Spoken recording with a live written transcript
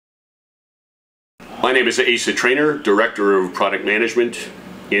My name is Asa Trainer, Director of Product Management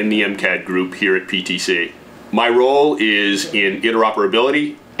in the MCAD group here at PTC. My role is in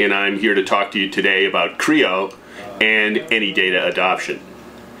interoperability, and I'm here to talk to you today about Creo and AnyData adoption.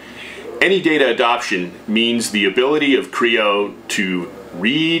 AnyData adoption means the ability of Creo to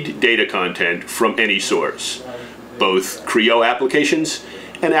read data content from any source, both Creo applications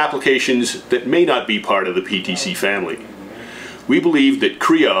and applications that may not be part of the PTC family. We believe that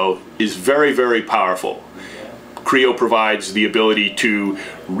Creo is very, very powerful. Creo provides the ability to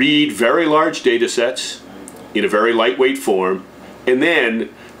read very large data sets in a very lightweight form and then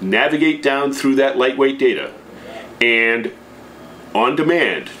navigate down through that lightweight data and on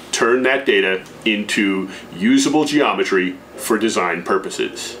demand turn that data into usable geometry for design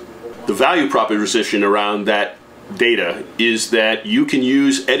purposes. The value proposition around that data is that you can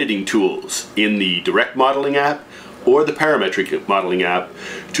use editing tools in the direct modeling app or the parametric modeling app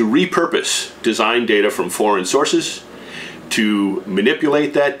to repurpose design data from foreign sources, to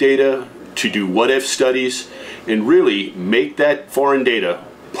manipulate that data, to do what-if studies, and really make that foreign data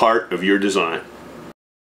part of your design.